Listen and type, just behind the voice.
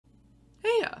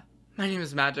Hey, my name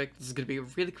is Magic. This is going to be a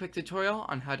really quick tutorial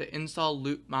on how to install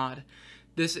LuteMod.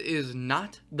 This is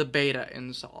not the beta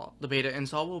install. The beta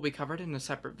install will be covered in a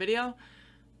separate video.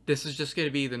 This is just going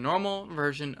to be the normal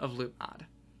version of LuteMod.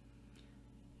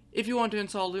 If you want to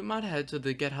install LuteMod, head to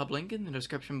the GitHub link in the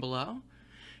description below.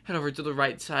 Head over to the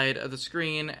right side of the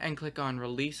screen and click on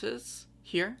Releases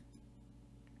here.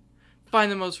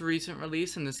 Find the most recent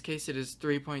release. In this case, it is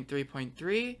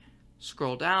 3.3.3.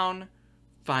 Scroll down.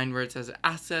 Find where it says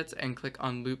Assets and click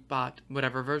on LuteBot,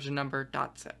 whatever version number,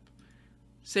 .zip.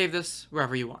 Save this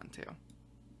wherever you want to.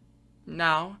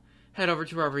 Now, head over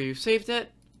to wherever you saved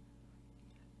it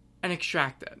and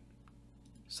extract it.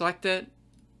 Select it,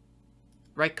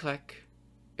 right-click,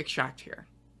 extract here.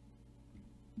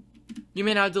 You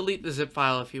may now delete the zip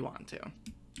file if you want to.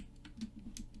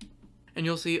 And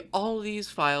you'll see all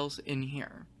these files in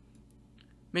here.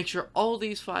 Make sure all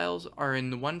these files are in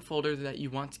the one folder that you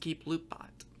want to keep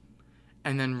LuteBot,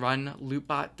 and then run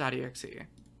lutebot.exe.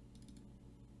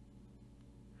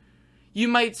 You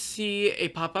might see a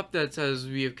pop-up that says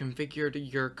we have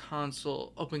configured your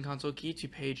open console key to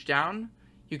page down.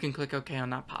 You can click OK on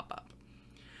that pop-up.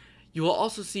 You will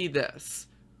also see this.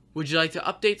 Would you like to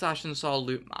update/install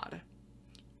LuteMod?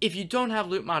 If you don't have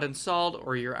LuteMod installed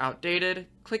or you're outdated,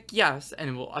 click yes and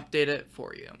it will update it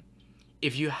for you.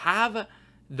 If you have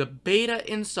the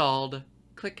beta installed,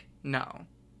 click no.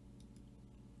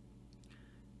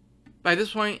 By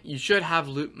this point, you should have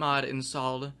LuteMod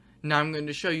installed. Now I'm going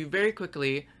to show you very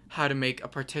quickly how to make a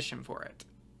partition for it.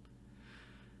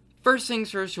 First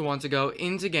things first, you'll want to go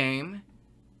into game,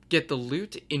 get the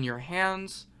loot in your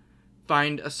hands,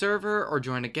 find a server or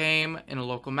join a game in a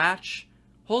local match,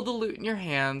 hold the loot in your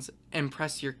hands, and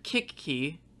press your kick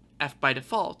key, F by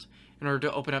default, in order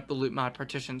to open up the LuteMod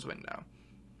partitions window.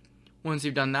 Once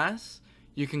you've done this,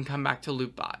 you can come back to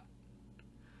LuteBot.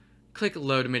 Click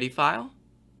Load MIDI File.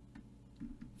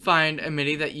 Find a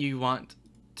MIDI that you want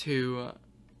to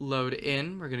load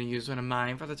in. We're going to use one of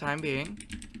mine for the time being.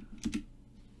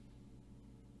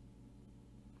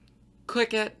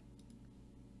 Click it.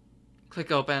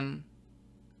 Click Open.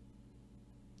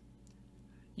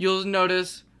 You'll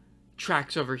notice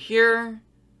tracks over here,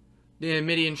 the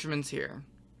MIDI instruments here.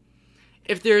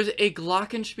 If there's a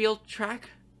glockenspiel track,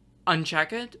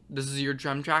 uncheck it. This is your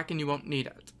drum track and you won't need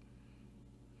it.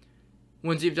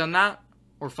 Once you've done that,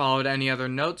 or followed any other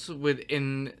notes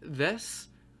within this,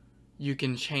 you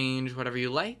can change whatever you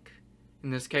like.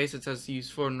 In this case, it says use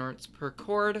 4 notes per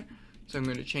chord, so I'm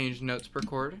going to change notes per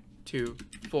chord to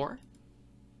 4.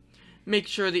 Make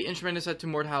sure the instrument is set to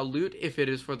Mordhau lute if it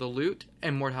is for the lute,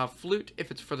 and Mordhau flute if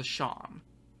it's for the shawm.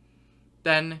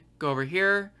 Then go over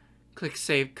here, click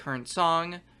Save Current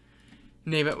Song,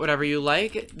 name it whatever you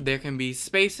like. There can be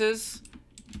spaces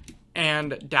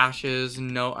and dashes,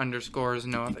 no underscores,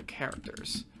 no other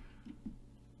characters.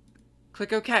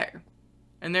 Click OK.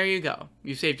 And there you go.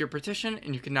 You saved your partition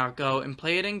and you can now go and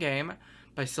play it in game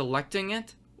by selecting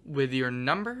it with your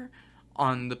number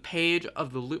on the page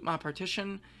of the LuteMod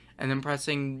partition and then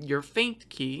pressing your faint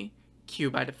key, Q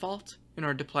by default, in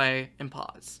order to play and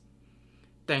pause.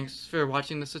 Thanks for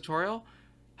watching this tutorial.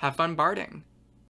 Have fun barding.